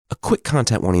quick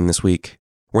content warning this week.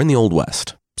 We're in the Old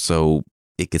West, so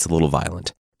it gets a little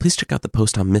violent. Please check out the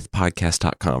post on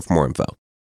mythpodcast.com for more info.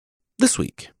 This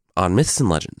week on Myths and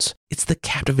Legends, it's the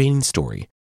captivating story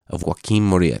of Joaquin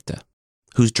Murrieta,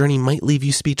 whose journey might leave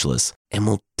you speechless and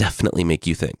will definitely make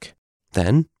you think.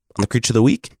 Then, on the Creature of the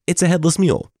Week, it's a headless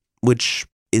mule, which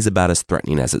is about as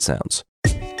threatening as it sounds.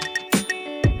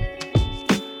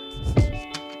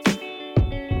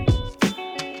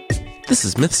 This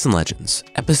is Myths and Legends,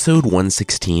 episode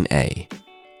 116A,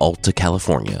 Alta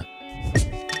California.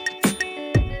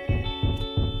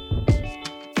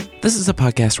 This is a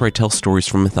podcast where I tell stories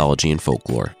from mythology and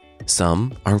folklore.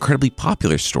 Some are incredibly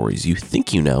popular stories you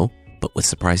think you know, but with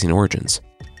surprising origins.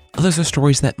 Others are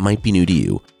stories that might be new to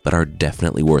you, but are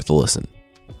definitely worth a listen.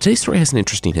 Today's story has an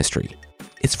interesting history.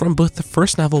 It's from both the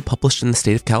first novel published in the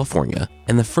state of California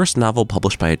and the first novel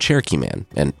published by a Cherokee man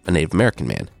and a Native American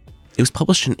man. It was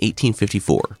published in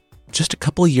 1854, just a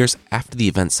couple of years after the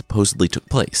event supposedly took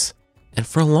place, and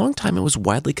for a long time it was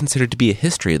widely considered to be a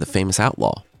history of the famous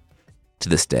outlaw. To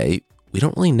this day, we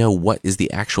don't really know what is the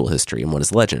actual history and what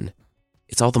is legend.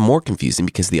 It's all the more confusing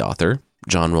because the author,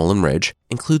 John Roland Ridge,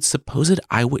 includes supposed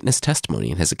eyewitness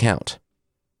testimony in his account.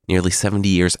 Nearly 70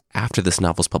 years after this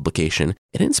novel's publication,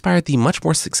 it inspired the much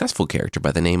more successful character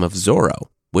by the name of Zorro,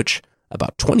 which,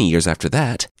 about 20 years after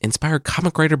that, inspired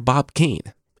comic writer Bob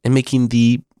Kane, and making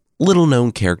the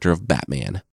little-known character of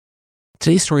Batman.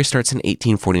 Today's story starts in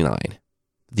 1849.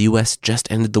 The U.S.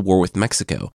 just ended the war with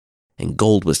Mexico, and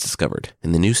gold was discovered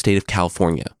in the new state of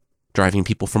California, driving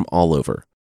people from all over.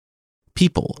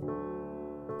 People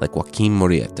like Joaquin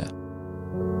Murrieta.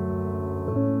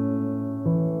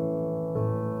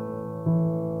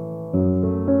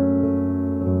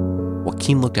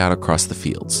 Joaquin looked out across the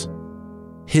fields,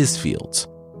 his fields,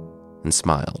 and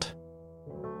smiled.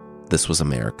 This was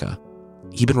America.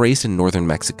 He'd been raised in northern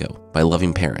Mexico by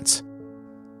loving parents.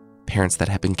 Parents that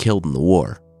had been killed in the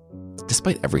war.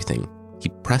 Despite everything, he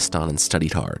pressed on and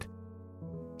studied hard.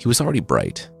 He was already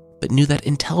bright, but knew that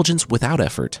intelligence without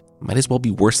effort might as well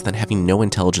be worse than having no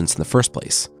intelligence in the first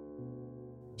place.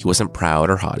 He wasn't proud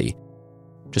or haughty,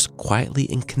 just quietly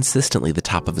and consistently the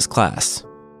top of his class.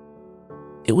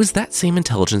 It was that same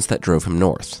intelligence that drove him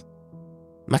north.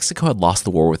 Mexico had lost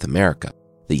the war with America.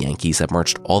 The Yankees had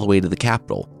marched all the way to the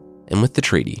capital, and with the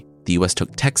treaty, the U.S.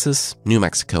 took Texas, New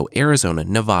Mexico, Arizona,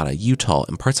 Nevada, Utah,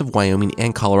 and parts of Wyoming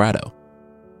and Colorado.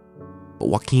 But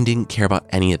Joaquin didn't care about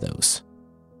any of those.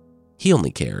 He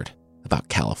only cared about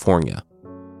California.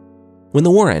 When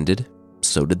the war ended,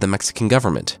 so did the Mexican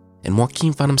government, and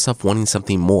Joaquin found himself wanting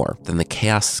something more than the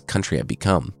chaos his country had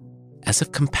become. As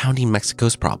if compounding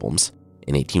Mexico's problems,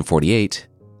 in 1848,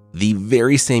 the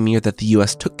very same year that the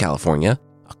U.S. took California,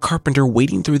 a carpenter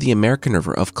wading through the American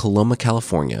River of Coloma,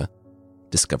 California,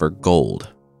 discovered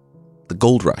gold. The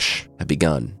gold rush had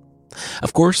begun.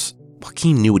 Of course,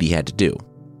 Joaquin knew what he had to do.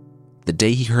 The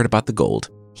day he heard about the gold,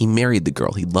 he married the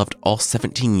girl he loved all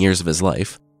 17 years of his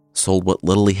life, sold what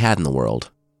little he had in the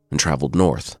world, and traveled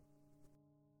north.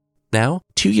 Now,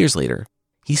 2 years later,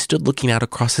 he stood looking out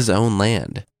across his own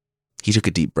land. He took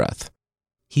a deep breath.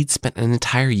 He'd spent an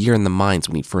entire year in the mines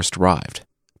when he first arrived,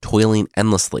 toiling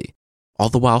endlessly, all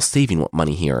the while saving what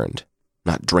money he earned,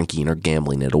 not drinking or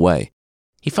gambling it away.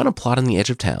 He found a plot on the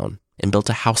edge of town and built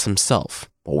a house himself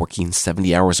while working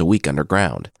 70 hours a week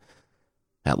underground.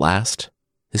 At last,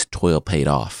 his toil paid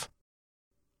off.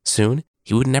 Soon,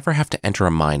 he would never have to enter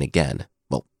a mine again.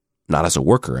 Well, not as a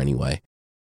worker anyway.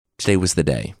 Today was the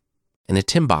day. In a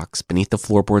tin box beneath the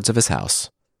floorboards of his house,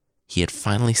 he had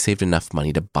finally saved enough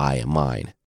money to buy a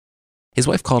mine. His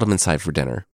wife called him inside for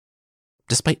dinner.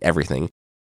 Despite everything,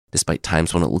 despite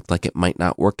times when it looked like it might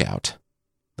not work out,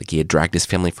 like he had dragged his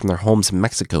family from their homes in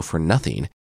Mexico for nothing,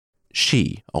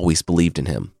 she always believed in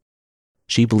him.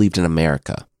 She believed in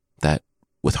America, that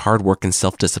with hard work and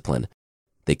self-discipline,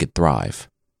 they could thrive.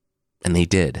 And they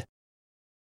did.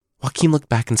 Joaquin looked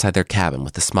back inside their cabin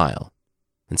with a smile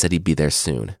and said he'd be there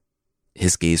soon.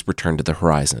 His gaze returned to the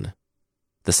horizon.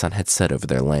 The sun had set over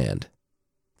their land,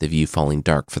 the view falling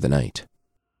dark for the night.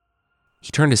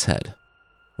 He turned his head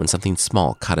when something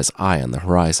small caught his eye on the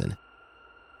horizon.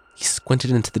 He squinted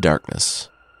into the darkness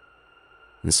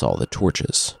and saw the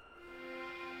torches.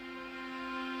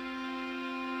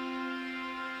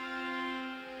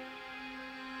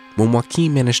 When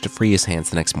Joaquin managed to free his hands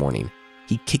the next morning,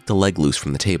 he kicked a leg loose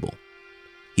from the table.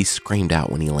 He screamed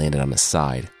out when he landed on his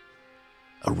side.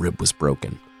 A rib was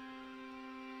broken.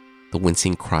 The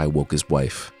wincing cry woke his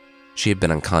wife. She had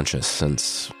been unconscious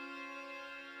since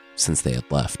they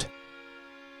had left.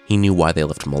 He knew why they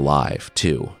left him alive,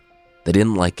 too. They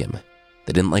didn't like him.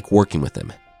 They didn't like working with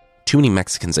him. Too many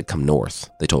Mexicans had come north,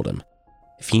 they told him.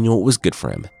 If he knew what was good for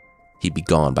him, he'd be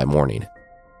gone by morning.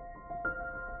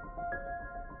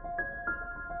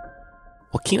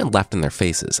 Joaquin had laughed in their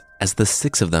faces as the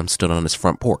 6 of them stood on his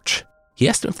front porch. He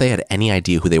asked them if they had any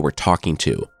idea who they were talking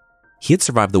to. He had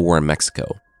survived the war in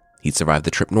Mexico. He'd survived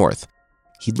the trip north.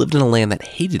 He'd lived in a land that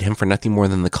hated him for nothing more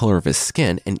than the color of his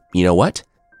skin, and you know what?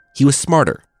 He was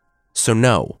smarter. So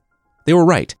no, they were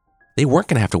right. They weren't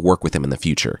going to have to work with him in the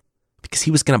future, because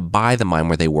he was going to buy the mine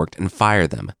where they worked and fire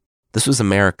them. This was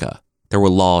America. There were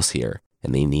laws here,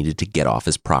 and they needed to get off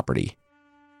his property.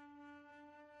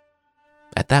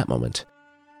 At that moment,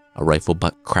 a rifle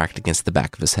butt cracked against the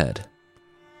back of his head,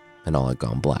 and all had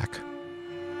gone black.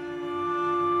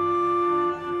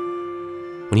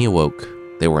 When he awoke,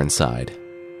 they were inside.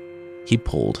 He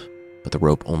pulled, but the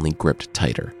rope only gripped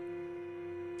tighter.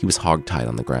 He was hogtied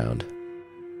on the ground.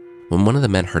 When one of the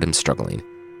men heard him struggling,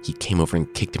 he came over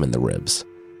and kicked him in the ribs,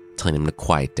 telling him to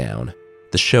quiet down.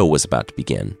 The show was about to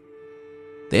begin.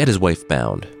 They had his wife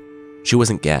bound. She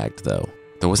wasn't gagged, though.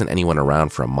 There wasn't anyone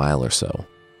around for a mile or so.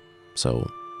 So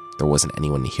there wasn't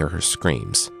anyone to hear her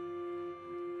screams.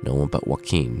 No one but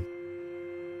Joaquin.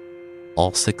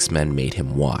 All 6 men made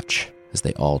him watch as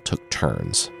they all took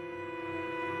turns.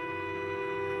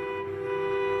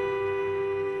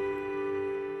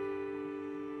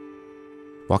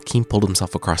 Joaquin pulled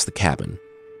himself across the cabin,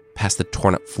 past the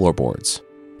torn-up floorboards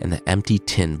and the empty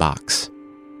tin box.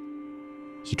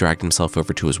 He dragged himself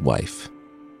over to his wife,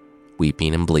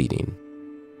 weeping and bleeding,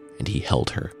 and he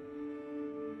held her.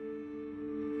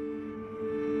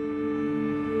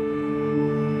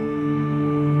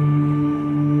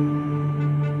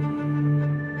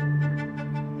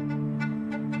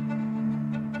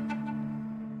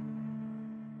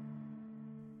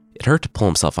 It hurt to pull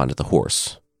himself onto the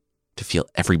horse, to feel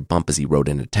every bump as he rode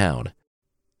into town.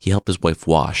 He helped his wife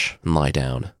wash and lie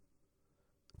down.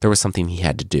 There was something he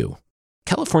had to do.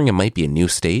 California might be a new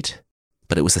state,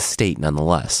 but it was a state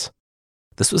nonetheless.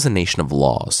 This was a nation of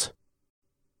laws.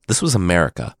 This was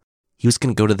America. He was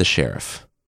going to go to the sheriff.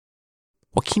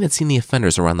 Joaquin had seen the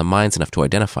offenders around the mines enough to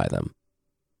identify them.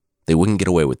 They wouldn't get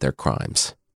away with their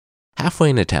crimes. Halfway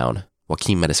into town,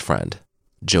 Joaquin met his friend,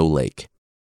 Joe Lake.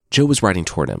 Joe was riding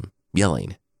toward him,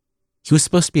 yelling. He was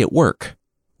supposed to be at work.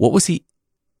 What was he?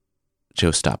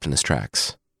 Joe stopped in his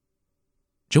tracks.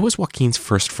 Joe was Joaquin's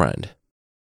first friend.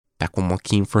 Back when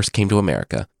Joaquin first came to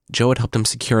America, Joe had helped him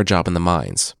secure a job in the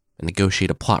mines and negotiate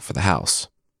a plot for the house.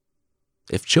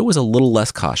 If Joe was a little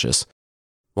less cautious,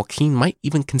 Joaquin might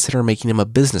even consider making him a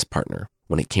business partner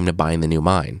when it came to buying the new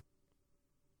mine.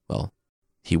 Well,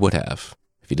 he would have,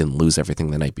 if he didn't lose everything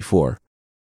the night before.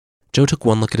 Joe took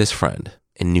one look at his friend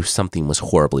and knew something was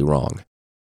horribly wrong.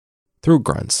 Through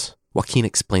grunts, Joaquin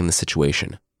explained the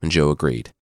situation, and Joe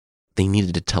agreed. They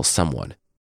needed to tell someone.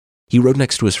 He rode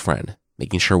next to his friend,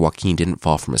 making sure Joaquin didn't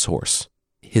fall from his horse.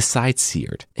 His side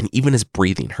seared, and even his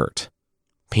breathing hurt.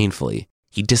 Painfully,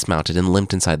 he dismounted and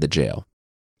limped inside the jail.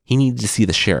 He needed to see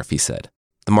the sheriff, he said.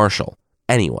 The marshal.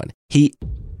 Anyone.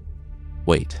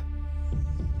 Wait.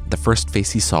 The first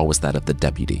face he saw was that of the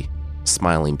deputy,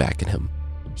 smiling back at him.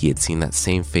 He had seen that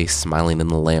same face smiling in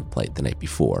the lamplight the night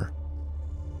before.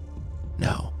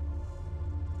 No.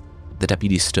 The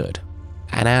deputy stood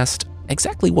and asked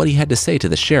exactly what he had to say to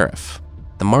the sheriff,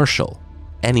 the marshal,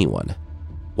 anyone.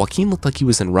 Joaquin looked like he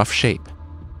was in rough shape.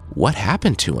 What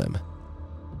happened to him?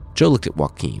 Joe looked at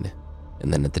Joaquin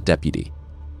and then at the deputy.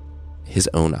 His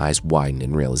own eyes widened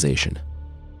in realization.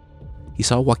 He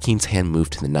saw Joaquin's hand move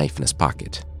to the knife in his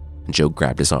pocket, and Joe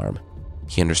grabbed his arm.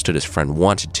 He understood his friend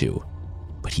wanted to,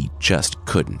 but he just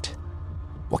couldn't.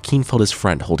 Joaquin felt his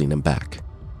friend holding him back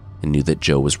and knew that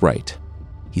Joe was right.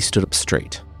 He stood up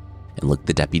straight and looked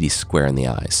the deputy square in the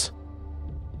eyes.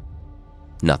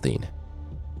 Nothing,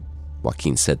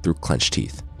 Joaquin said through clenched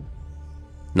teeth.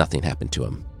 Nothing happened to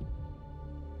him.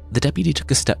 The deputy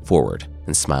took a step forward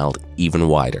and smiled even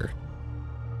wider.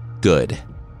 Good.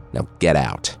 Now get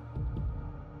out.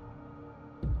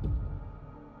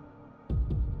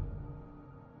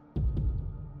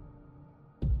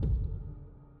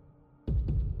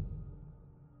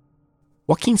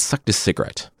 Joaquin sucked his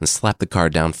cigarette and slapped the car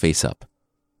down face up.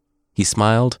 He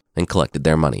smiled and collected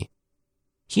their money.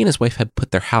 He and his wife had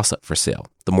put their house up for sale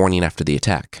the morning after the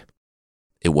attack.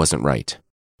 It wasn't right.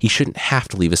 He shouldn't have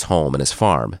to leave his home and his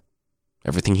farm,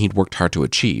 everything he'd worked hard to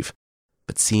achieve,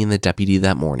 but seeing the deputy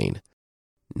that morning,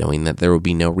 knowing that there would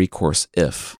be no recourse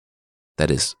if, that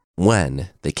is, when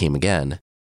they came again,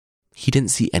 he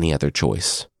didn't see any other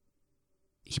choice.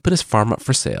 He put his farm up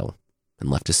for sale and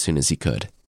left as soon as he could.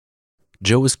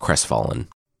 Joe was crestfallen,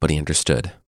 but he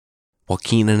understood.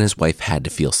 Joaquin and his wife had to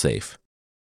feel safe.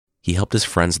 He helped his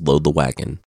friends load the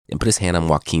wagon and put his hand on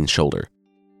Joaquin's shoulder,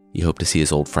 He hoped to see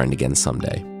his old friend again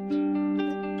someday.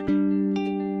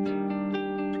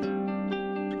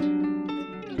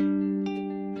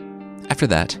 After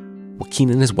that, Joaquin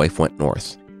and his wife went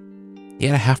north. He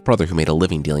had a half-brother who made a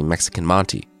living dealing Mexican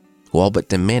Monte, who all but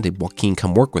demanded Joaquin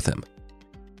come work with him.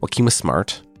 Joaquin was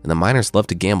smart, and the miners loved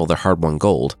to gamble their hard-won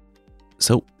gold,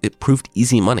 so it proved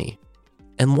easy money.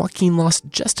 And Joaquin lost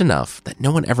just enough that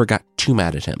no one ever got too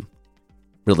mad at him.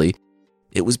 Really,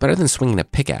 it was better than swinging a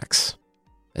pickaxe,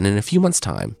 and in a few months'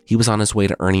 time, he was on his way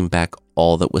to earning back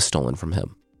all that was stolen from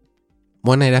him.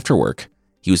 One night after work,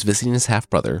 he was visiting his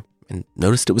half-brother and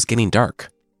noticed it was getting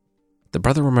dark. The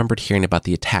brother remembered hearing about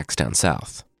the attacks down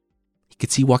south. He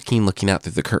could see Joaquin looking out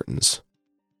through the curtains.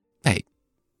 "Hey,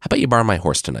 how about you borrow my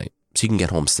horse tonight so you can get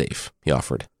home safe?" he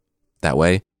offered. "That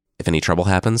way, if any trouble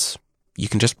happens, you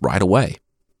can just ride away."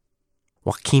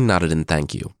 Joaquin nodded in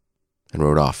thank you and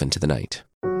rode off into the night.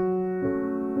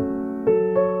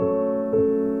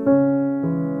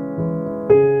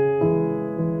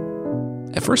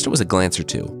 At first it was a glance or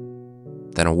two,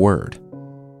 then a word,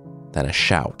 then a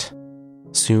shout.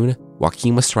 Soon,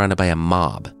 Joaquin was surrounded by a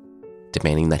mob,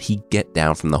 demanding that he get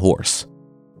down from the horse.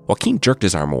 Joaquin jerked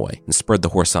his arm away and spurred the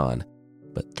horse on,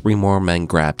 but 3 more men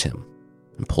grabbed him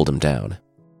and pulled him down.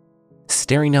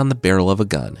 Staring down the barrel of a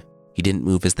gun, he didn't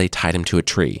move as they tied him to a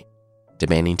tree,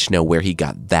 demanding to know where he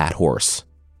got that horse.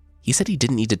 He said he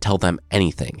didn't need to tell them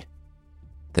anything.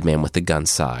 The man with the gun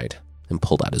sighed and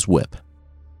pulled out his whip.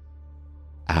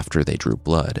 After they drew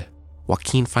blood,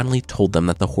 Joaquin finally told them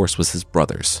that the horse was his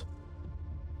brother's.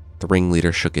 The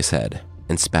ringleader shook his head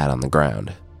and spat on the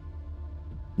ground.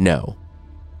 No,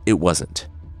 it wasn't.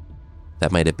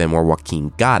 That might have been where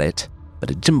Joaquin got it, but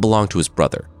it didn't belong to his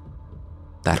brother.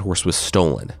 That horse was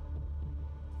stolen.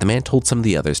 The man told some of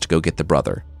the others to go get the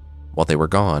brother. While they were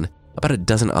gone, about a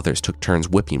dozen others took turns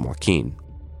whipping Joaquin.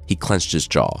 He clenched his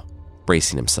jaw,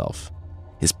 bracing himself,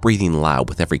 his breathing loud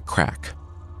with every crack.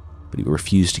 But he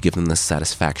refused to give them the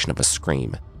satisfaction of a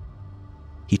scream.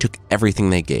 He took everything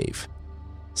they gave,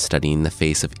 studying the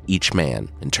face of each man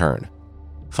in turn.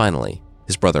 Finally,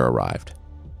 his brother arrived.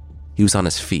 He was on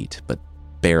his feet, but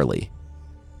barely.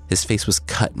 His face was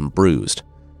cut and bruised,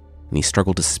 and he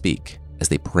struggled to speak as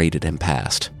they paraded him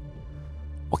past.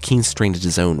 Joaquin strained at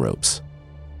his own ropes,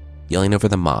 yelling over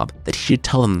the mob that he should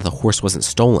tell them that the horse wasn't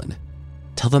stolen.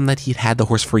 Tell them that he'd had the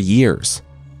horse for years.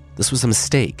 This was a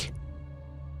mistake.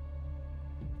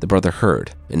 The brother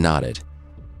heard and nodded.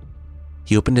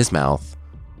 He opened his mouth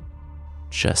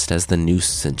just as the noose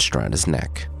cinched around his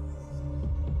neck.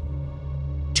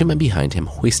 2 men behind him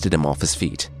hoisted him off his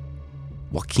feet.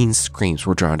 Joaquin's screams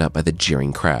were drowned out by the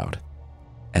jeering crowd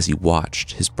as he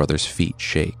watched his brother's feet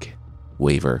shake,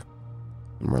 waver,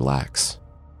 and relax.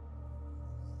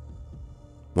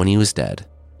 When he was dead,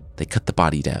 they cut the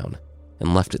body down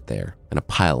and left it there in a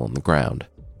pile on the ground.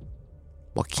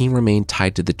 Joaquin remained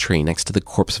tied to the tree next to the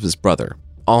corpse of his brother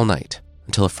all night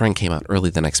until a friend came out early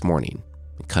the next morning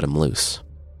and cut him loose.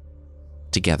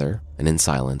 Together and in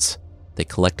silence, they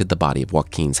collected the body of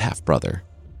Joaquin's half-brother.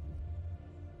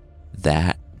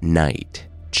 That night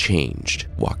changed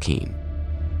Joaquin.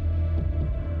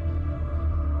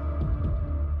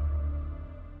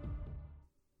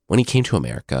 When he came to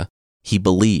America, he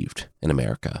believed in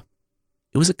America.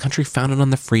 It was a country founded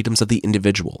on the freedoms of the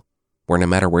individual, where no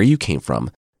matter where you came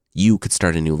from, you could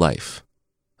start a new life.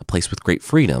 A place with great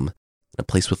freedom, and a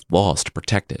place with laws to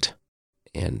protect it.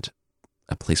 And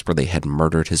a place where they had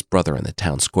murdered his brother in the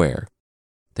town square.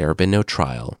 There had been no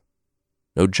trial,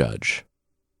 no judge.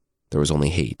 There was only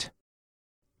hate.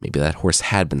 Maybe that horse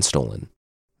had been stolen.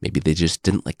 Maybe they just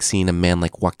didn't like seeing a man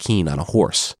like Joaquin on a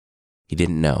horse. He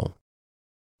didn't know.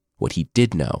 What he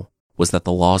did know was that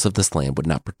the laws of this land would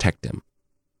not protect him.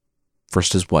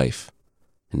 First his wife,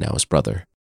 and now his brother.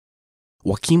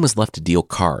 Joaquin was left to deal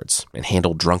cards and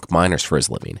handle drunk miners for his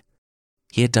living.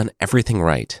 He had done everything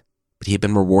right, but he had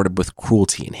been rewarded with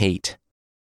cruelty and hate.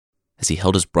 As he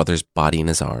held his brother's body in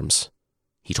his arms,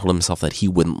 he told himself that he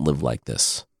wouldn't live like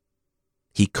this.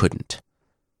 He couldn't.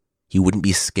 He wouldn't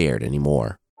be scared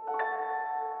anymore.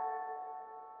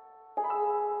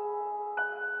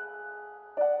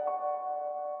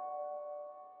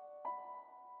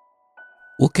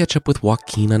 We'll catch up with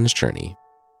Joaquin on his journey,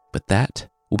 but that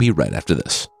will be right after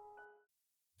this.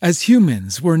 As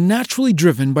humans, we're naturally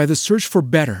driven by the search for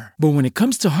better. But when it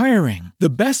comes to hiring,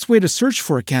 the best way to search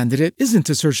for a candidate isn't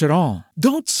to search at all.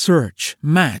 Don't search,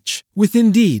 match with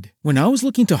Indeed. When I was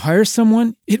looking to hire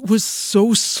someone, it was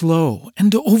so slow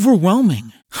and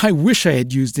overwhelming. I wish I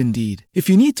had used Indeed. If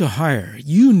you need to hire,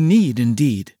 you need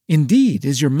Indeed. Indeed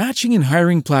is your matching and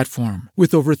hiring platform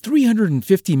with over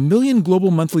 350 million global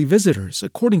monthly visitors,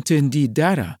 according to Indeed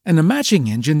data, and a matching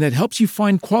engine that helps you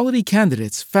find quality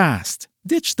candidates fast.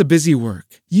 Ditch the busy work.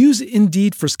 Use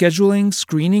Indeed for scheduling,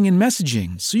 screening, and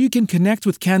messaging so you can connect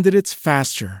with candidates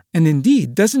faster. And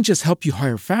Indeed doesn't just help you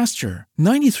hire faster.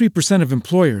 93% of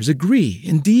employers agree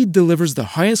Indeed delivers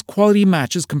the highest quality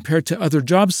matches compared to other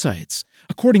job sites,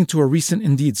 according to a recent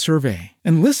Indeed survey.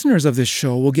 And listeners of this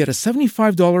show will get a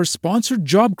 $75 sponsored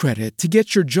job credit to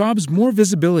get your jobs more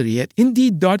visibility at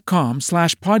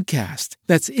Indeed.com/podcast.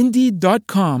 That's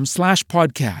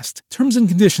Indeed.com/podcast. Terms and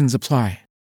conditions apply.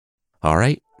 All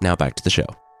right, now back to the show.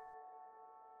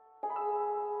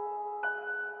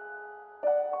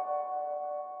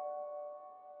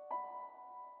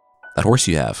 That horse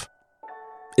you have,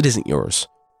 it isn't yours,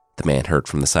 the man heard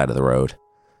from the side of the road.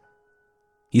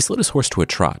 He slowed his horse to a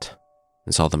trot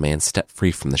and saw the man step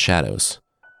free from the shadows.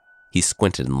 He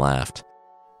squinted and laughed.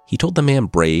 He told the man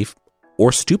brave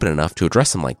or stupid enough to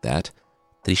address him like that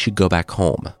he should go back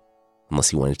home,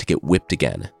 unless he wanted to get whipped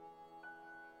again.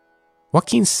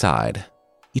 Joaquin sighed.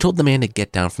 He told the man to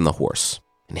get down from the horse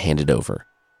and hand it over.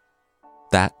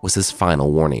 That was his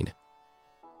final warning.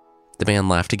 The man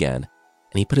laughed again,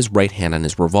 and he put his right hand on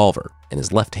his revolver and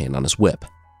his left hand on his whip.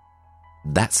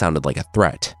 That sounded like a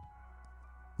threat.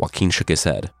 Joaquin shook his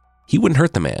head. He wouldn't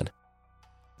hurt the man.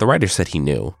 The rider said he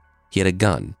knew. He had a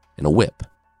gun and a whip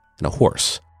and a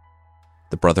horse.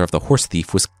 The brother of the horse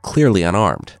thief was clearly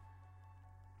unarmed.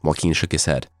 Joaquin shook his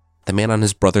head. The man on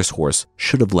his brother's horse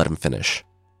should have let him finish.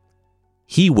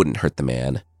 He wouldn't hurt the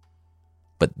man,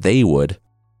 but they would.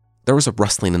 There was a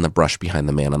rustling in the brush behind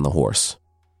the man on the horse.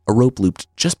 A rope looped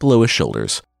just below his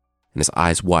shoulders, and his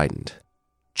eyes widened,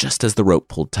 just as the rope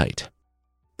pulled tight.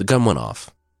 The gun went off,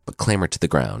 but clambered to the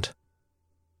ground.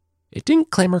 It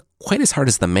didn't clamber quite as hard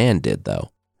as the man did,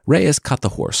 though. Reyes caught the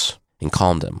horse and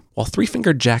calmed him, while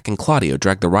Three-Fingered Jack and Claudio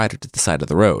dragged the rider to the side of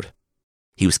the road.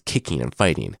 He was kicking and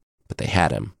fighting, but they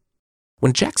had him.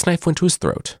 When Jack's knife went to his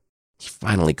throat, he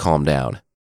finally calmed down.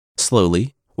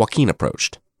 Slowly, Joaquin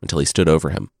approached until he stood over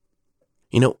him.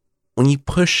 You know, when you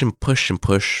push and push and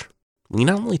push, when you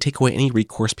not only take away any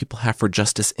recourse people have for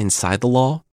justice inside the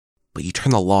law, but you turn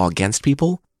the law against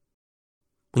people,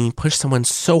 when you push someone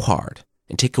so hard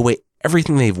and take away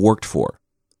everything they've worked for,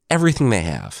 everything they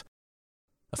have,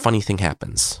 a funny thing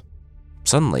happens.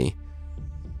 Suddenly,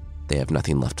 they have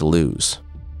nothing left to lose.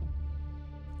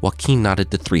 Joaquin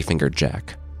nodded to Three-Fingered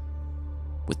Jack.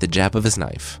 With the jab of his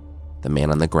knife, the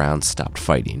man on the ground stopped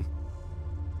fighting.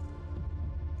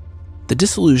 The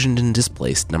disillusioned and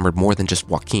displaced numbered more than just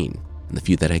Joaquin and the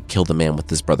few that had killed the man with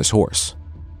his brother's horse.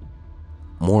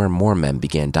 More and more men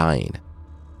began dying.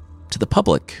 To the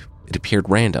public, it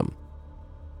appeared random,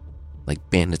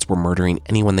 like bandits were murdering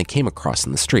anyone they came across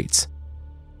in the streets.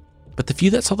 But the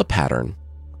few that saw the pattern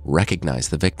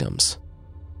recognized the victims.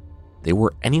 They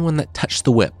were anyone that touched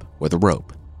the whip or the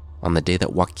rope on the day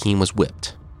that Joaquin was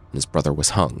whipped and his brother was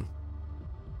hung.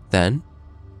 Then,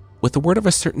 with the word of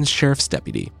a certain sheriff's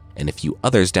deputy and a few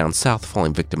others down south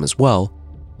falling victim as well,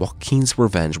 Joaquin's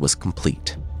revenge was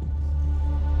complete.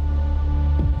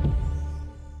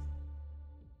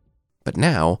 But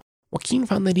now, Joaquin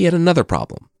found that he had another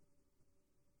problem.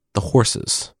 The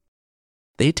horses.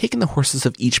 They had taken the horses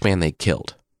of each man they'd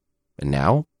killed, and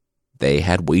now they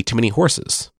had way too many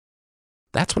horses.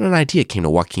 That's when an idea came to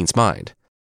Joaquin's mind,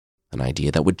 an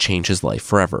idea that would change his life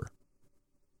forever.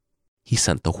 He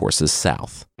sent the horses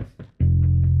south.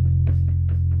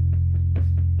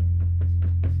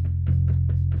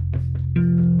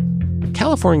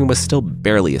 California was still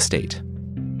barely a state,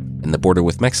 and the border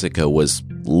with Mexico was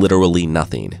literally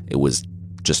nothing. It was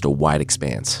just a wide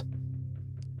expanse.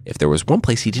 If there was one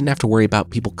place he didn't have to worry about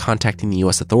people contacting the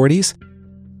U.S. authorities,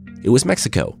 it was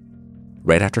Mexico,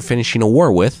 right after finishing a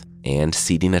war with and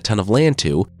ceding a ton of land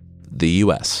to the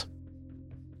U.S.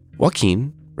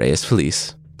 Joaquin, Reyes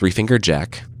Feliz, Three-Fingered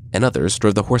Jack, and others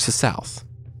drove the horses south,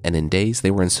 and in days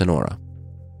they were in Sonora,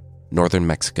 northern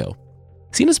Mexico.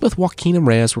 Seeing as both Joaquin and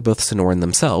Reyes were both Sonoran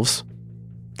themselves,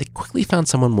 they quickly found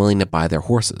someone willing to buy their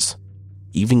horses,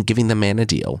 even giving the man a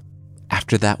deal.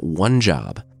 After that one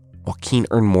job, Joaquin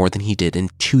earned more than he did in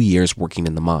 2 years working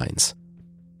in the mines.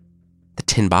 The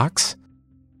tin box?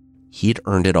 He had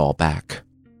earned it all back.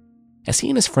 As he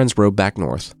and his friends rode back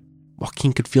north,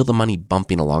 Joaquin could feel the money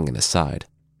bumping along at his side.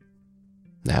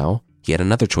 Now, he had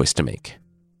another choice to make.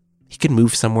 He could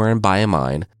move somewhere and buy a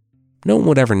mine. No one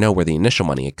would ever know where the initial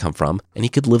money had come from, and he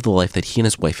could live the life that he and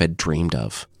his wife had dreamed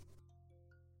of.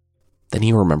 Then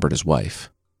he remembered his wife.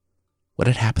 What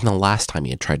had happened the last time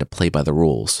he had tried to play by the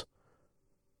rules?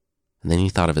 And then he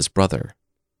thought of his brother,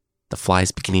 the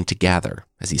flies beginning to gather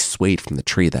as he swayed from the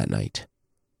tree that night.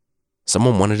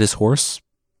 Someone wanted his horse,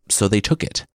 so they took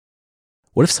it.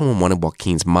 What if someone wanted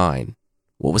Joaquin's mine?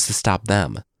 What was to stop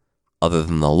them, other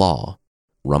than the law,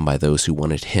 run by those who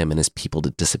wanted him and his people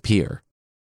to disappear?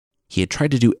 He had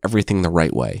tried to do everything the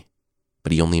right way,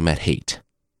 but he only met hate.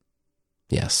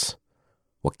 Yes,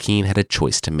 Joaquin had a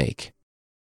choice to make.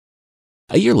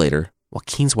 A year later,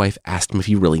 Joaquin's wife asked him if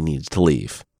he really needed to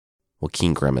leave.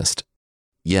 Joaquin grimaced.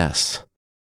 Yes.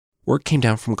 Word came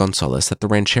down from Gonzales that the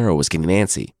ranchero was getting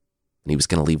antsy, and he was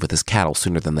going to leave with his cattle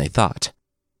sooner than they thought.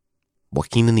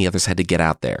 Joaquin and the others had to get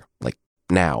out there, like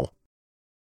now.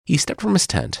 He stepped from his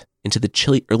tent into the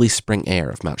chilly early spring air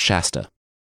of Mount Shasta.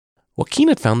 Joaquin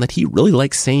had found that he really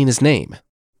liked saying his name.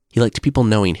 He liked people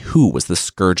knowing who was the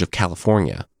scourge of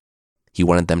California. He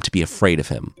wanted them to be afraid of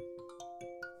him,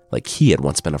 like he had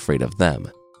once been afraid of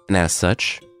them. And as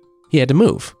such, he had to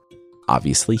move.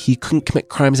 Obviously, he couldn't commit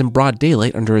crimes in broad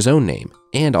daylight under his own name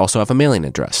and also have a mailing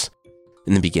address.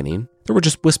 In the beginning, there were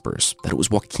just whispers that it was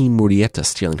Joaquin Murrieta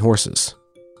stealing horses.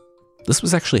 This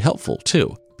was actually helpful,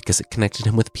 too, because it connected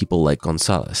him with people like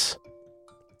Gonzales.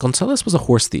 Gonzales was a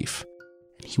horse thief,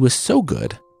 and he was so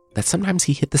good that sometimes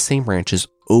he hit the same ranches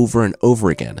over and over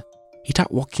again. He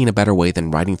taught Joaquin a better way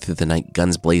than riding through the night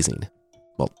guns blazing.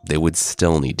 Well, they would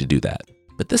still need to do that,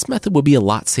 but this method would be a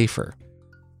lot safer.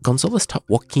 Gonzales taught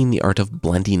Joaquin the art of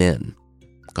blending in.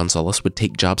 Gonzales would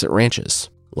take jobs at ranches,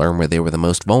 learn where they were the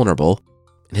most vulnerable,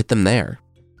 and hit them there.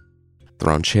 The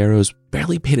rancheros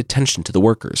barely paid attention to the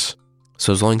workers,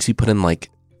 so as long as you put in like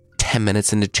 10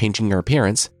 minutes into changing your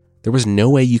appearance, there was no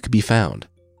way you could be found.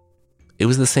 It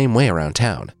was the same way around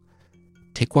town.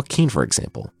 Take Joaquin, for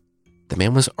example. The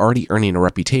man was already earning a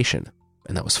reputation,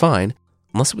 and that was fine,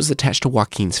 unless it was attached to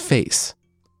Joaquin's face.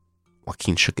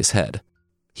 Joaquin shook his head.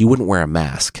 He wouldn't wear a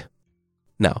mask.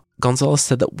 No, Gonzales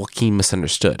said that Joaquin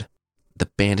misunderstood. The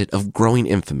bandit of growing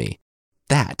infamy.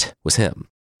 That was him.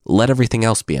 Let everything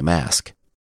else be a mask.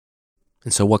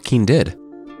 And so Joaquin did.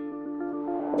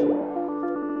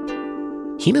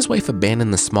 He and his wife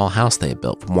abandoned the small house they had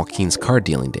built from Joaquin's card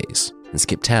dealing days and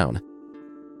skipped town.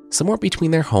 Somewhere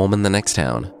between their home and the next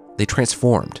town, they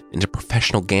transformed into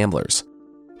professional gamblers.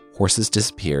 Horses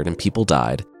disappeared and people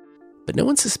died, but no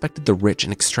one suspected the rich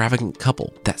and extravagant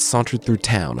couple that sauntered through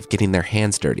town of getting their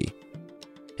hands dirty.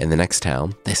 In the next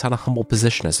town, they sought a humble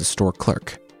position as a store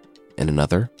clerk. In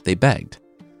another, they begged.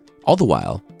 All the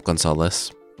while,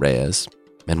 Gonzales, Reyes,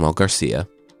 Manuel Garcia,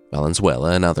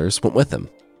 Valenzuela, and others went with him.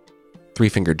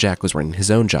 Three-Fingered Jack was running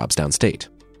his own jobs downstate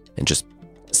and just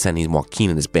sending Joaquin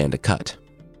and his band a cut.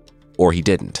 Or he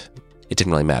didn't. It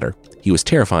didn't really matter. He was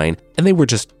terrifying, and they were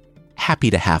just happy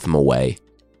to have him away.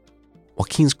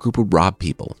 Joaquin's group would rob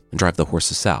people and drive the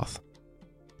horses south.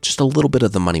 Just a little bit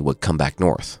of the money would come back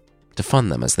north to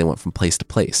fund them as they went from place to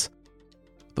place.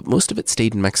 But most of it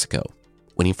stayed in Mexico,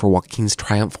 waiting for Joaquin's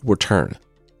triumphal return,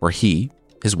 where he,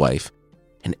 his wife,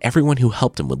 and everyone who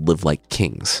helped him would live like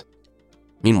kings.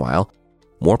 Meanwhile,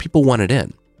 more people wanted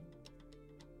in.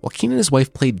 Joaquin and his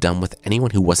wife played dumb with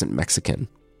anyone who wasn't Mexican,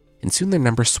 and soon their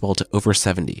numbers swelled to over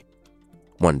 70.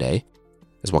 One day,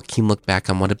 as Joaquin looked back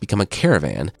on what had become a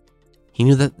caravan, he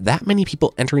knew that that many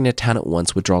people entering a town at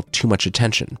once would draw too much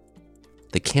attention.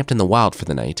 They camped in the wild for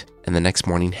the night, and the next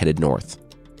morning headed north,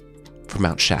 for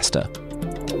Mount Shasta.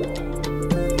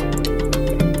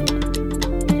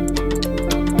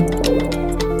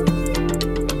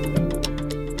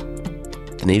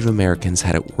 The Native Americans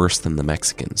had it worse than the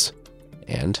Mexicans,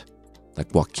 and,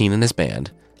 like Joaquin and his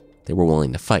band, they were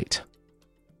willing to fight.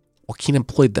 Joaquin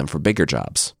employed them for bigger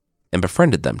jobs, and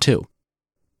befriended them too.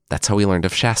 That's how he learned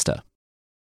of Shasta.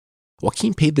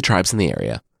 Joaquin paid the tribes in the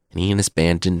area, and he and his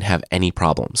band didn't have any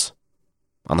problems.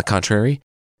 On the contrary,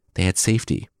 they had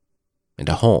safety and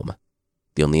a home.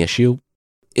 The only issue?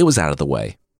 It was out of the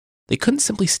way. They couldn't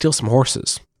simply steal some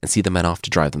horses and see the men off to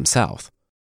drive them south.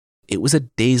 It was a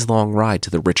days-long ride to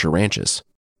the richer ranches,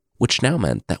 which now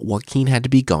meant that Joaquin had to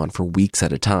be gone for weeks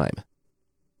at a time.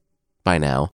 By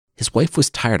now, his wife was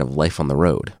tired of life on the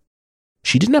road.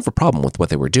 She didn't have a problem with what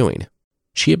they were doing.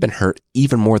 She had been hurt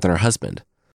even more than her husband.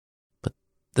 But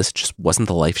this just wasn't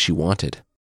the life she wanted.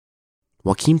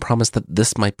 Joaquin promised that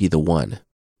this might be the one.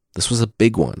 This was a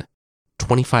big one.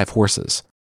 25 horses.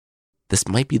 This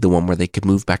might be the one where they could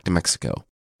move back to Mexico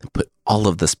and put all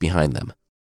of this behind them.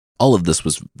 All of this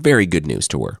was very good news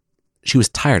to her. She was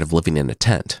tired of living in a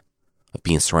tent, of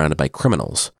being surrounded by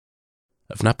criminals,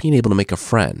 of not being able to make a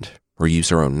friend or use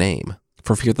her own name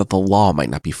for fear that the law might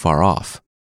not be far off.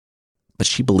 But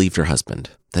she believed her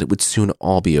husband that it would soon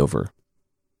all be over.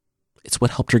 It's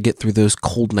what helped her get through those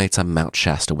cold nights on Mount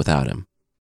Shasta without him.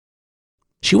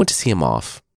 She went to see him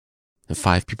off, and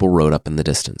 5 people rode up in the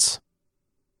distance.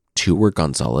 2 were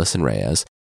Gonzalez and Reyes.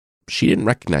 She didn't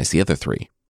recognize the other 3.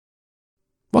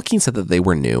 Joaquin said that they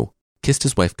were new, kissed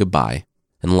his wife goodbye,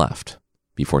 and left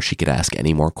before she could ask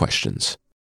any more questions.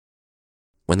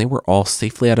 When they were all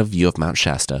safely out of view of Mount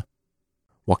Shasta,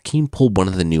 Joaquin pulled one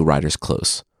of the new riders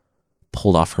close,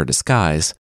 pulled off her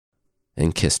disguise,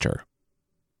 and kissed her.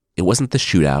 It wasn't the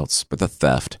shootouts, or the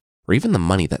theft, or even the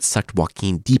money that sucked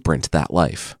Joaquin deeper into that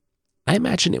life. I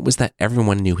imagine it was that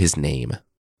everyone knew his name.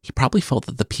 He probably felt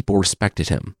that the people respected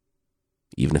him,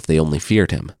 even if they only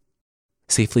feared him.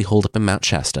 Safely holed up in Mount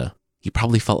Shasta, he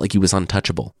probably felt like he was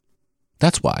untouchable.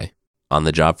 That's why, on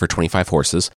the job for 25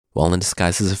 horses, while in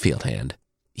disguise as a field hand,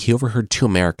 he overheard 2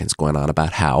 Americans going on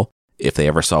about how, if they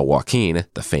ever saw Joaquin,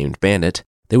 the famed bandit,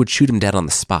 they would shoot him dead on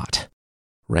the spot.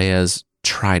 Reyes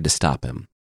tried to stop him.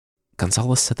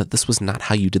 Gonzalez said that this was not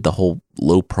how you did the whole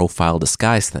low-profile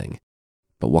disguise thing,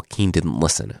 but Joaquin didn't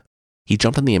listen. He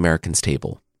jumped on the Americans'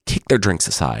 table, kicked their drinks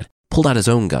aside, pulled out his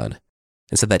own gun,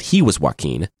 and said that he was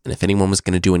Joaquin, and if anyone was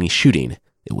going to do any shooting,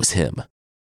 it was him.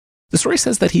 The story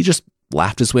says that he just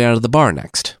laughed his way out of the bar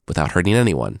next, without hurting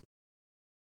anyone.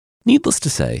 Needless to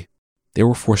say, they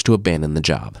were forced to abandon the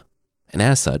job, and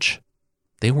as such,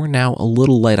 they were now a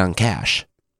little light on cash.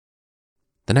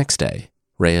 The next day,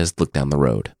 Reyes looked down the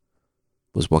road.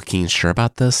 Was Joaquin sure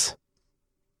about this?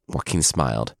 Joaquin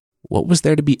smiled. What was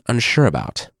there to be unsure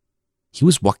about? He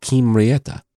was Joaquin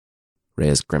Murrieta.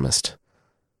 Reyes grimaced.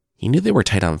 He knew they were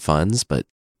tight on funds, but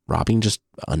robbing just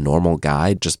a normal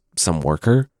guy, just some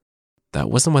worker, that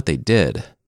wasn't what they did.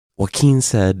 Joaquin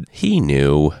said he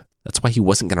knew. That's why he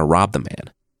wasn't going to rob the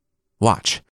man.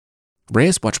 Watch.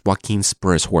 Reyes watched Joaquin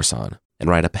spur his horse on and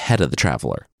ride up ahead of the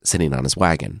traveler, sitting on his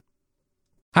wagon.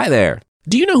 Hi there.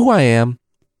 Do you know who I am?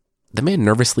 The man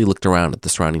nervously looked around at the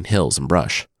surrounding hills and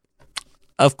brush.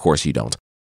 Of course you don't.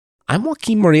 I'm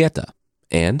Joaquin Murrieta,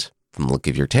 and from the look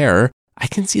of your terror, I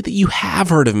can see that you have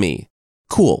heard of me.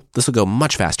 Cool, this will go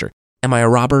much faster. Am I a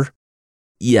robber?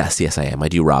 Yes, I am. I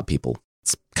do rob people.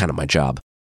 It's kind of my job.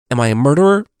 Am I a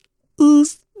murderer?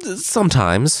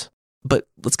 Sometimes. But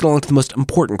let's get along to the most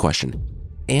important question.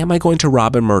 Am I going to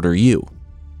rob and murder you?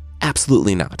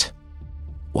 Absolutely not.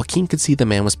 Joaquin could see the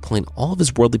man was pulling all of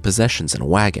his worldly possessions in a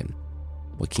wagon.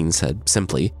 Joaquin said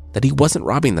simply that he wasn't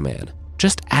robbing the man,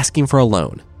 just asking for a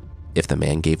loan. If the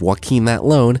man gave Joaquin that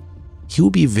loan, he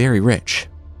would be very rich.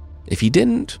 If he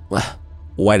didn't, well,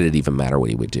 why did it even matter what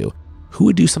he would do? Who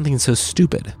would do something so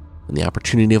stupid when the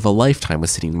opportunity of a lifetime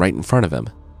was sitting right in front of him?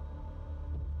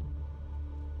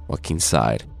 Joaquin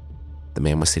sighed. The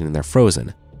man was sitting there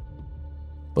frozen.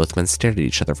 Both men stared at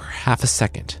each other for half a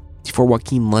second before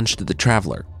Joaquin lunged at the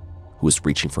traveler, who was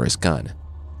reaching for his gun.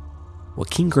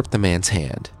 Joaquin gripped the man's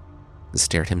hand and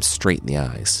stared him straight in the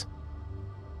eyes.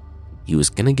 He was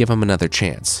going to give him another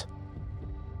chance.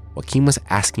 Joaquin was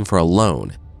asking for a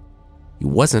loan. He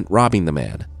wasn't robbing the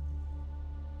man.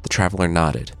 The traveler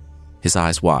nodded, his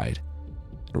eyes wide,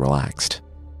 and relaxed.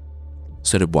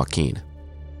 So did Joaquin.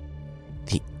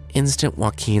 The instant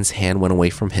Joaquin's hand went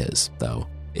away from his, though,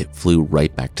 it flew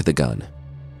right back to the gun.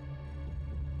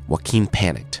 Joaquin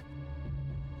panicked.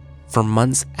 For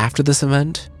months after this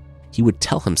event, he would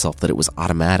tell himself that it was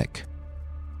automatic,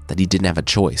 that he didn't have a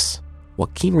choice.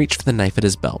 Joaquin reached for the knife at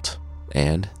his belt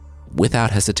and,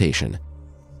 without hesitation,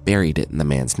 buried it in the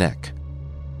man's neck.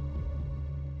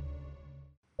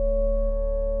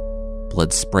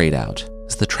 Blood sprayed out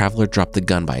as the traveler dropped the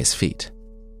gun by his feet.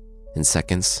 In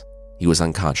seconds, he was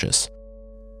unconscious,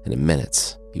 and in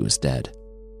minutes, he was dead.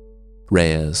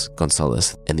 Reyes,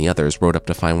 Gonzalez, and the others rode up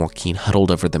to find Joaquin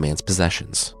huddled over the man's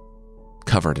possessions,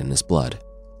 covered in his blood.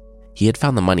 He had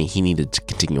found the money he needed to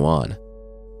continue on.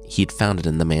 He had found it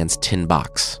in the man's tin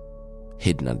box,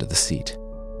 hidden under the seat.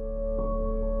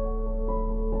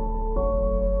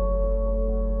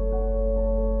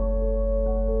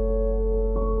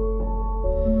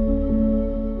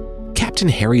 Captain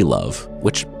Harry Love,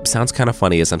 which sounds kind of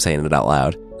funny as I'm saying it out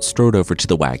loud, strode over to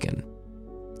the wagon.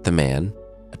 The man,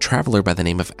 a traveler by the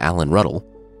name of Alan Ruddle,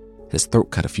 had his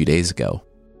throat cut a few days ago.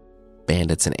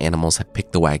 Bandits and animals had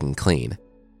picked the wagon clean.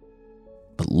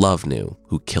 But Love knew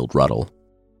who killed Ruddle.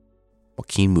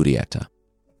 Joaquin Murrieta.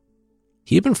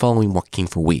 He had been following Joaquin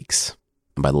for weeks,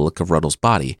 and by the look of Ruddle's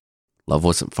body, Love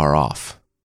wasn't far off.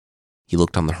 He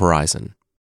looked on the horizon.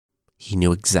 He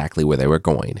knew exactly where they were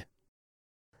going.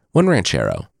 One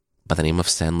ranchero, by the name of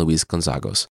San Luis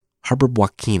Gonzagos, harbored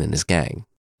Joaquin and his gang.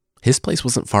 His place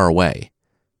wasn't far away.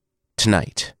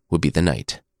 Tonight would be the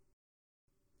night.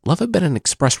 Love had been an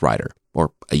express rider,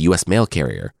 or a U.S. mail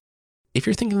carrier. If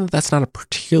you're thinking that that's not a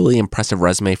particularly impressive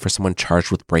resume for someone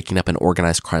charged with breaking up an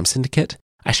organized crime syndicate,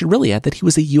 I should really add that he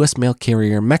was a U.S. mail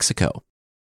carrier in Mexico.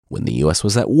 When the U.S.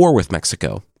 was at war with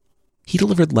Mexico, he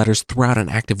delivered letters throughout an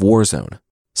active war zone,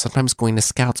 sometimes going to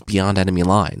scouts beyond enemy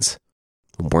lines.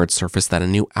 When word surfaced that a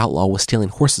new outlaw was stealing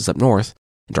horses up north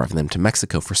and driving them to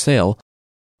Mexico for sale,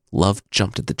 Love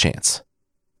jumped at the chance.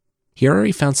 He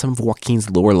already found some of Joaquin's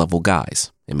lower-level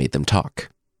guys and made them talk.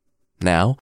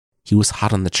 Now, he was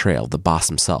hot on the trail of the boss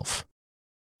himself.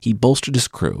 He bolstered his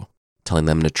crew, telling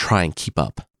them to try and keep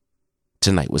up.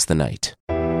 Tonight was the night.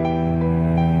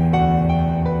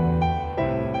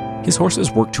 His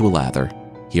horses worked to a lather.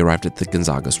 He arrived at the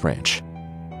Gonzagos ranch.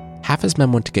 Half his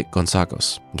men went to get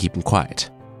Gonzagos and keep him quiet.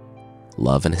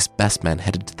 Love and his best men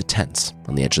headed to the tents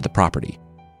on the edge of the property.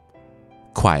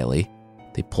 Quietly,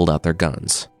 they pulled out their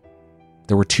guns.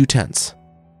 There were 2 tents.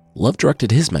 Love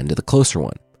directed his men to the closer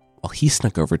one, while he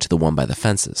snuck over to the one by the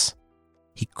fences.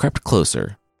 He crept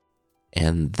closer,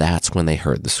 and that's when they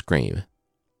heard the scream.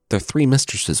 Their 3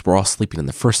 mistresses were all sleeping in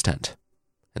the first tent,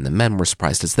 and the men were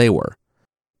surprised as they were.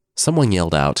 Someone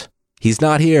yelled out, "He's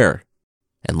not here!"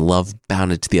 And Love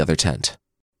bounded to the other tent,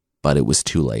 but it was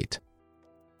too late.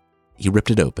 He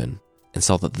ripped it open and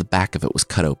saw that the back of it was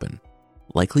cut open,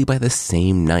 likely by the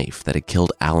same knife that had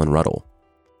killed Alan Ruddle.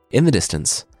 In the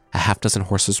distance, a half-dozen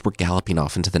horses were galloping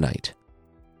off into the night.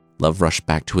 Love rushed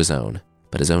back to his own,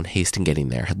 but his own haste in getting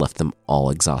there had left them all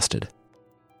exhausted.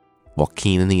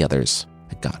 Joaquin and the others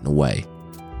had gotten away.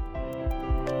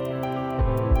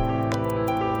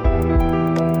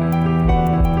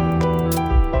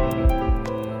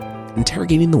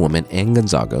 Interrogating the woman and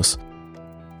Gonzagos,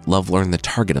 Love learned the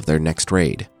target of their next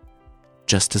raid,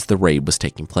 just as the raid was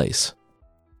taking place.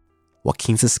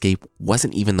 Joaquin's escape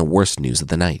wasn't even the worst news of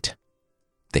the night.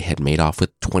 They had made off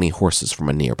with 20 horses from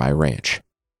a nearby ranch.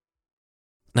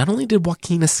 Not only did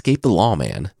Joaquin escape the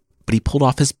lawman, but he pulled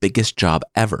off his biggest job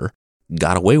ever,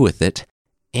 got away with it,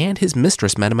 and his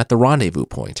mistress met him at the rendezvous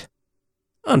point.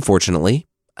 Unfortunately,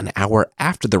 an hour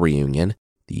after the reunion,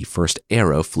 the first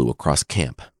arrow flew across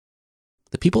camp.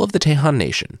 The people of the Tejon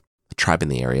Nation, a tribe in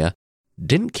the area,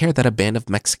 didn't care that a band of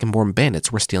Mexican-born bandits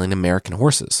were stealing American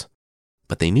horses,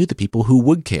 but they knew the people who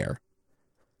would care,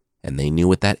 and they knew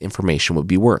what that information would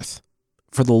be worth.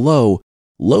 For the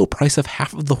low price of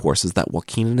half of the horses that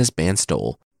Joaquin and his band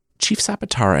stole, Chief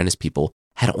Zapatara and his people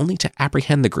had only to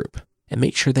apprehend the group and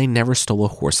make sure they never stole a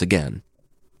horse again.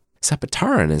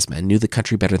 Zapatara and his men knew the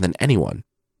country better than anyone,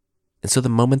 and so the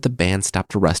moment the band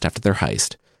stopped to rest after their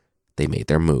heist, they made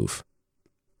their move.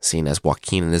 Seeing as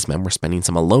Joaquin and his men were spending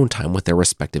some alone time with their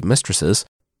respective mistresses,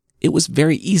 it was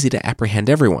very easy to apprehend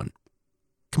everyone.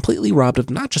 Completely robbed of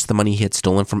not just the money he had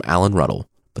stolen from Alan Ruddle,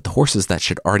 but the horses that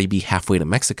should already be halfway to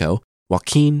Mexico,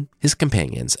 Joaquin, his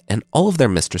companions, and all of their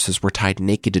mistresses were tied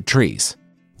naked to trees,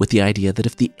 with the idea that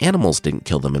if the animals didn't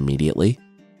kill them immediately,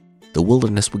 the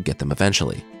wilderness would get them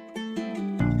eventually.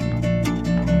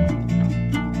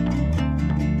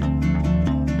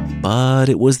 But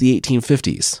it was the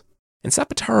 1850s, and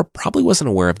Zapatara probably wasn't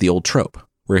aware of the old trope,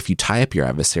 where if you tie up your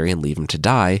adversary and leave him to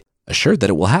die, assured that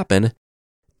it will happen,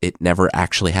 it never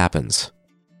actually happens.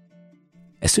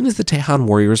 As soon as the Tejon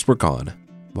warriors were gone,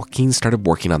 Joaquin started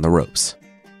working on the ropes.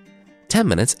 10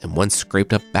 minutes and one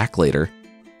scraped up back later,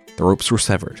 the ropes were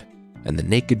severed, and the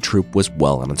naked troop was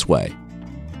well on its way.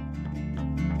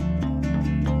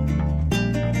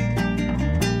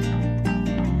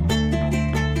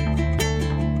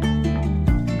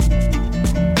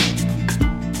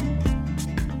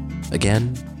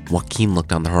 Again, Joaquin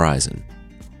looked on the horizon.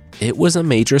 It was a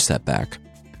major setback,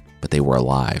 but they were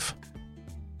alive.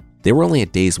 They were only a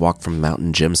day's walk from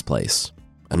Mountain Jim's place,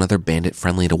 another bandit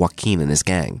friendly to Joaquin and his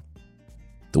gang.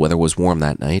 The weather was warm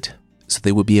that night, so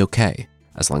they would be okay,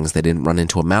 as long as they didn't run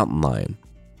into a mountain lion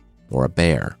or a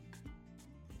bear.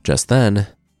 Just then,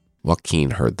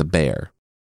 Joaquin heard the bear.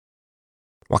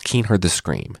 Joaquin heard the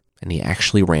scream, and he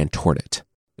actually ran toward it.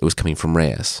 It was coming from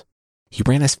Reyes. He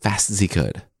ran as fast as he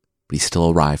could, but he still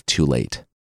arrived too late.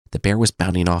 The bear was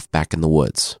bounding off back in the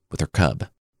woods with her cub,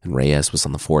 and Reyes was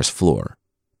on the forest floor,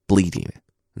 bleeding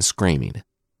and screaming.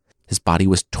 His body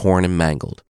was torn and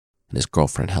mangled, and his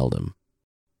girlfriend held him.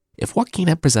 If Joaquin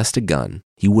had possessed a gun,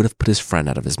 he would have put his friend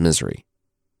out of his misery.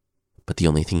 But the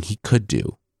only thing he could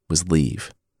do was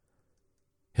leave.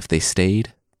 If they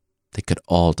stayed, they could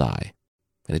all die,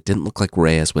 and it didn't look like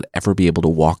Reyes would ever be able to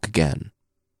walk again,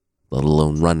 let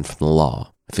alone run from the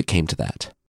law if it came to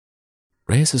that.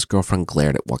 Reyes' girlfriend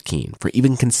glared at Joaquin for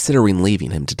even considering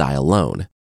leaving him to die alone,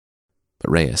 but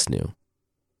Reyes knew.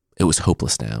 It was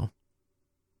hopeless now.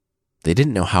 They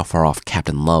didn't know how far off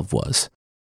Captain Love was.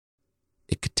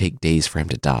 It could take days for him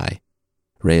to die.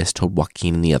 Reyes told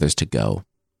Joaquin and the others to go.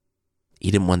 He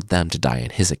didn't want them to die on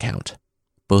his account,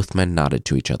 Both men nodded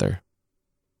to each other.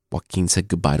 Joaquin said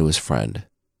goodbye to his friend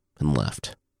and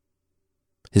left.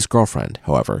 His girlfriend,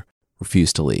 however,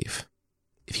 refused to leave.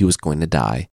 If he was going to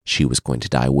die, she was going to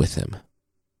die with him.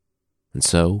 And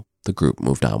so the group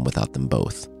moved on without them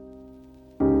both.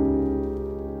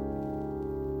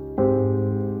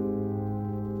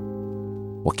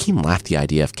 Joaquin laughed the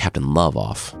idea of Captain Love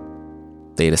off.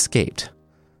 They had escaped.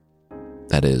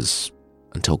 That is,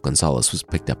 until Gonzalez was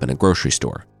picked up in a grocery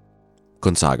store.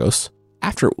 Gonzagos,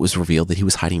 after it was revealed that he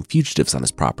was hiding fugitives on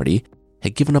his property,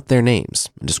 had given up their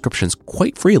names and descriptions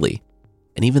quite freely.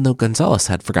 And even though Gonzalez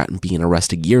had forgotten being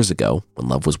arrested years ago when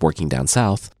Love was working down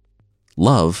south,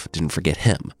 Love didn't forget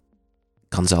him.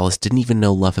 Gonzalez didn't even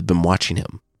know Love had been watching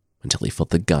him until he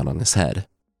felt the gun on his head.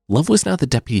 Love was now the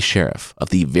deputy sheriff of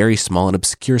the very small and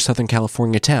obscure Southern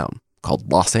California town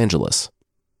called Los Angeles.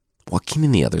 Joaquin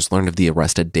and the others learned of the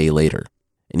arrest a day later,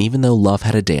 and even though Love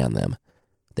had a day on them,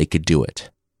 they could do it.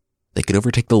 They could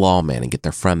overtake the lawman and get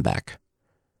their friend back.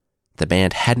 The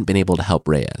band hadn't been able to help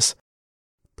Reyes,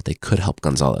 but they could help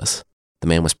Gonzalez. The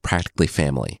man was practically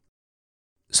family.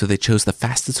 So they chose the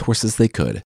fastest horses they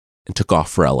could and took off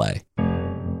for LA.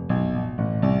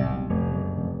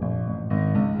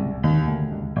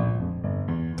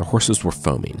 The horses were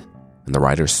foaming, and the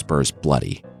riders' spurs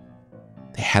bloody.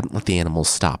 They hadn't let the animals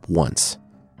stop once,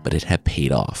 but it had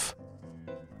paid off.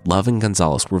 Love and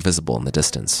Gonzalez were visible in the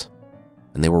distance,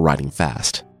 and they were riding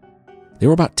fast. They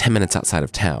were about 10 minutes outside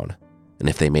of town, and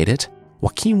if they made it,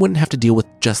 Joaquin wouldn't have to deal with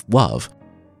just Love,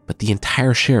 but the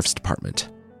entire sheriff's department.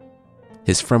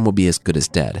 His friend would be as good as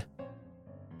dead.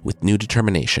 With new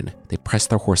determination, they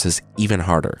pressed their horses even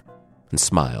harder and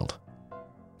smiled.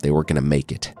 They were going to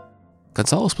make it.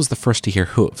 Gonzalez was the first to hear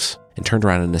hoofs and turned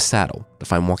around in his saddle to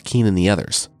find Joaquin and the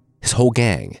others, his whole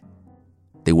gang.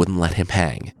 They wouldn't let him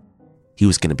hang. He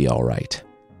was going to be all right.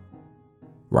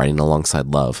 Riding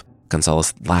alongside Love,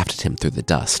 Gonzalez laughed at him through the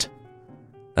dust.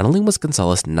 Not only was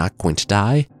Gonzalez not going to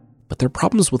die, but their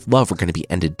problems with Love were going to be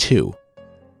ended too.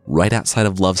 Right outside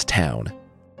of Love's town.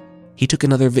 He took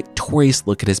another victorious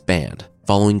look at his band,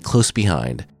 following close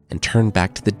behind, and turned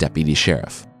back to the deputy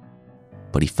sheriff.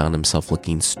 But he found himself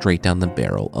looking straight down the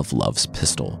barrel of Love's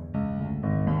pistol.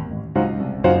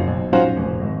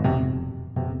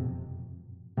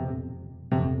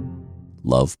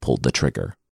 Love pulled the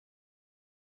trigger.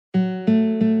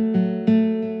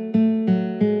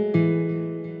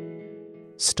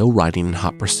 Still riding in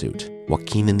hot pursuit,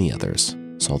 Joaquin and the others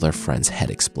saw their friend's head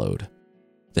explode,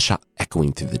 the shot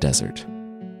echoing through the desert.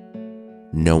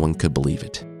 No one could believe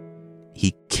it.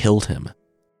 He killed him.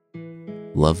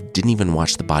 Love didn't even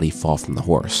watch the body fall from the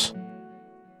horse.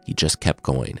 He just kept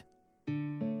going.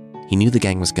 He knew the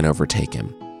gang was going to overtake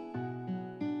him.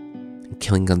 And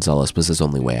killing Gonzalez was his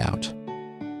only way out.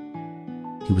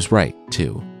 He was right,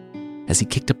 too. As he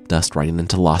kicked up dust riding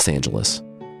into Los Angeles,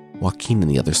 Joaquin and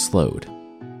the others slowed,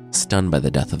 stunned by the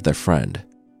death of their friend.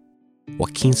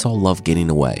 Joaquin saw Love getting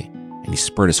away, and he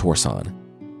spurred his horse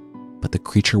on. But the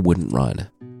creature wouldn't run.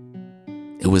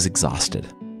 It was exhausted.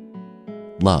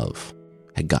 Love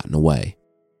had gotten away.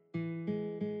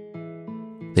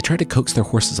 They tried to coax their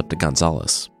horses up to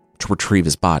Gonzalez to retrieve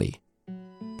his body,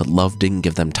 but Love didn't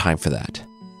give them time for that.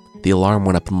 The alarm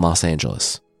went up in Los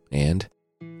Angeles, and,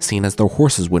 seeing as their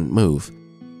horses wouldn't move,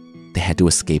 they had to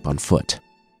escape on foot.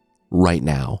 Right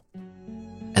now.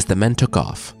 As the men took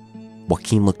off,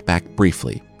 Joaquin looked back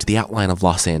briefly to the outline of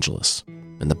Los Angeles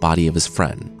and the body of his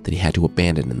friend that he had to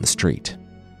abandon in the street.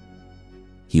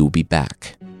 He would be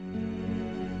back.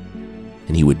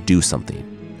 And he would do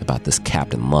something about this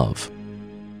Captain Love.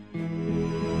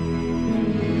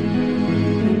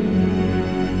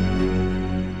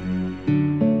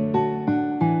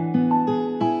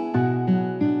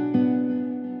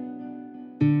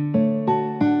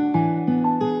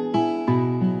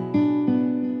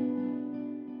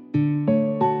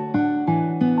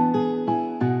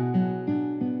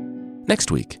 Next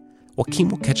week, Joaquin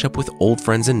will catch up with old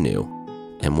friends and new,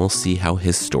 and we'll see how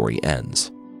his story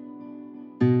ends.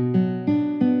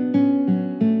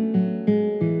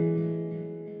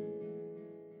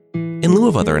 In lieu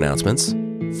of other announcements,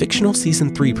 Fictional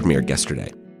Season 3 premiered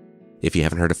yesterday. If you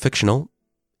haven't heard of Fictional,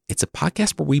 it's a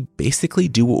podcast where we basically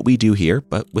do what we do here,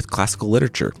 but with classical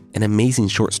literature and amazing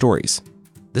short stories.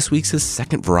 This week's is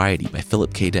Second Variety by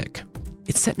Philip K. Dick.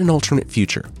 It's set in an alternate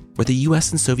future, where the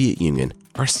US and Soviet Union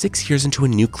are 6 years into a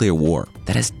nuclear war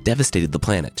that has devastated the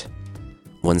planet.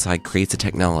 One side creates a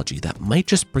technology that might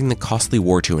just bring the costly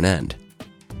war to an end,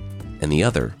 and the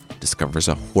other discovers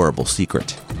a horrible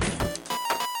secret.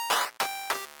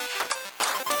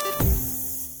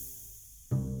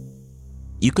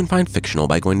 You can find Fictional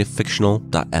by going to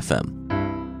fictional.fm.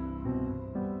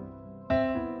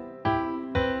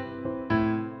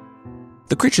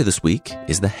 The creature this week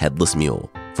is the headless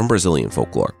mule from Brazilian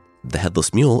folklore. The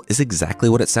headless mule is exactly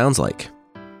what it sounds like.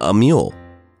 A mule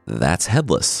that's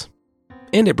headless.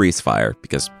 And it breathes fire,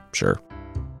 because sure.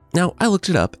 Now, I looked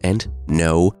it up, and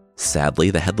no,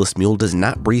 sadly, the headless mule does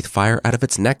not breathe fire out of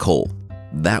its neck hole.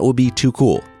 That would be too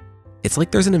cool. It's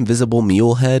like there's an invisible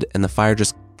mule head, and the fire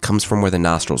just comes from where the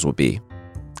nostrils would be.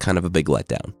 Kind of a big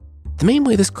letdown. The main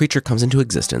way this creature comes into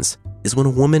existence is when a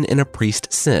woman and a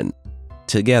priest sin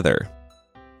together.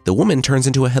 The woman turns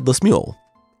into a headless mule,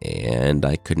 and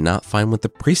I could not find what the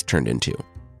priest turned into.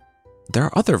 There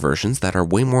are other versions that are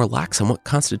way more lax on what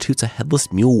constitutes a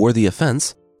headless mule-worthy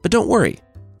offense, but don't worry.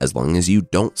 As long as you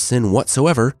don't sin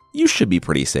whatsoever, you should be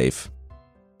pretty safe.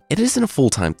 It isn't a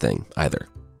full-time thing, either.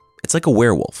 It's like a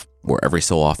werewolf, where every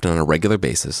so often on a regular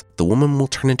basis, the woman will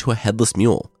turn into a headless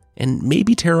mule and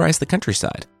maybe terrorize the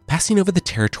countryside, passing over the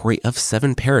territory of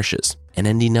 7 parishes and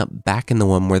ending up back in the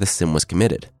one where the sin was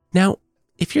committed. Now,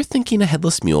 if you're thinking a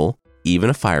headless mule,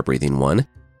 even a fire-breathing one,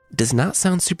 does not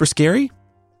sound super scary,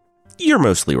 you're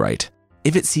mostly right.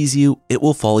 If it sees you, it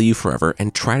will follow you forever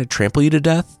and try to trample you to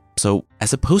death. So,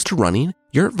 as opposed to running,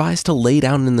 you're advised to lay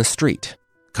down in the street,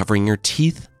 covering your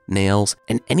teeth, nails,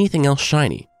 and anything else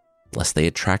shiny, lest they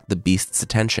attract the beast's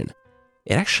attention.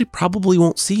 It actually probably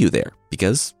won't see you there,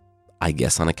 because, I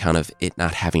guess on account of it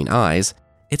not having eyes,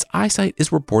 its eyesight is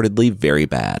reportedly very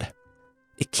bad.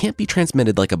 It can't be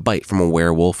transmitted like a bite from a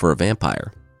werewolf or a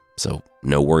vampire, so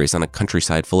no worries on a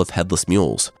countryside full of headless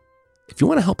mules. If you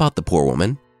want to help out the poor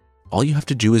woman, all you have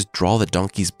to do is draw the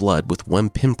donkey's blood with one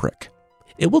pinprick.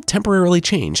 It will temporarily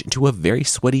change into a very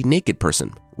sweaty naked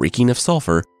person, reeking of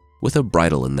sulfur, with a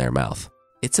bridle in their mouth.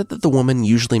 It's said that the woman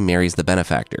usually marries the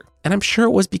benefactor, and I'm sure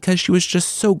it was because she was just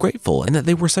so grateful and that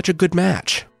they were such a good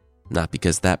match. Not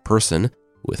because that person,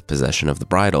 with possession of the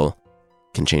bridle,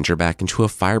 can change her back into a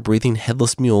fire-breathing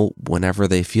headless mule whenever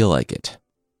they feel like it.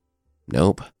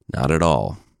 Nope, not at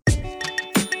all.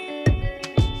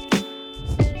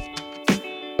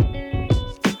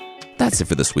 That's it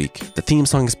for this week. The theme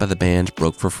song is by the band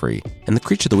Broke for Free, and the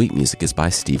Creature of the Week music is by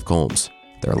Steve Combs.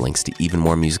 There are links to even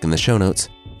more music in the show notes,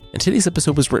 and today's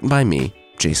episode was written by me,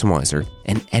 Jason Weiser,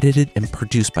 and edited and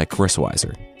produced by Carissa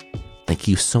Weiser. Thank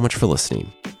you so much for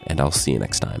listening, and I'll see you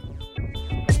next time.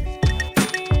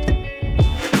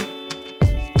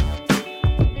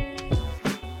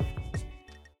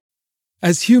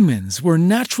 As humans, we're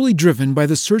naturally driven by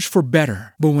the search for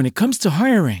better. But when it comes to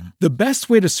hiring, the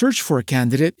best way to search for a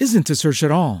candidate isn't to search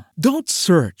at all. Don't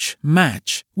search,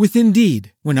 match with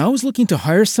Indeed. When I was looking to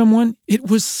hire someone, it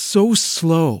was so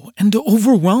slow and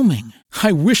overwhelming.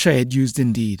 I wish I had used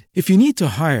Indeed. If you need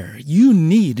to hire, you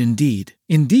need Indeed.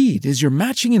 Indeed is your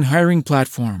matching and hiring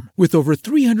platform with over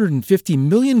 350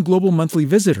 million global monthly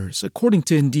visitors, according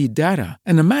to Indeed data,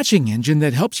 and a matching engine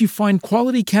that helps you find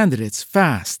quality candidates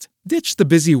fast. Ditch the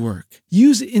busy work.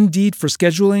 Use Indeed for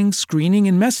scheduling, screening,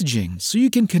 and messaging so you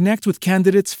can connect with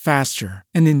candidates faster.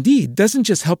 And Indeed doesn't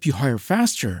just help you hire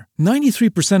faster.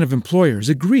 93% of employers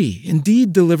agree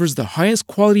Indeed delivers the highest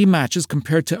quality matches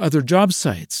compared to other job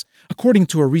sites, according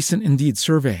to a recent Indeed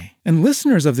survey. And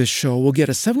listeners of this show will get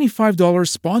a $75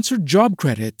 sponsored job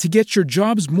credit to get your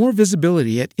jobs more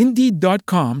visibility at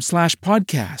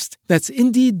Indeed.com/podcast. That's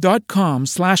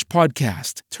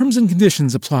Indeed.com/podcast. Terms and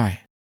conditions apply.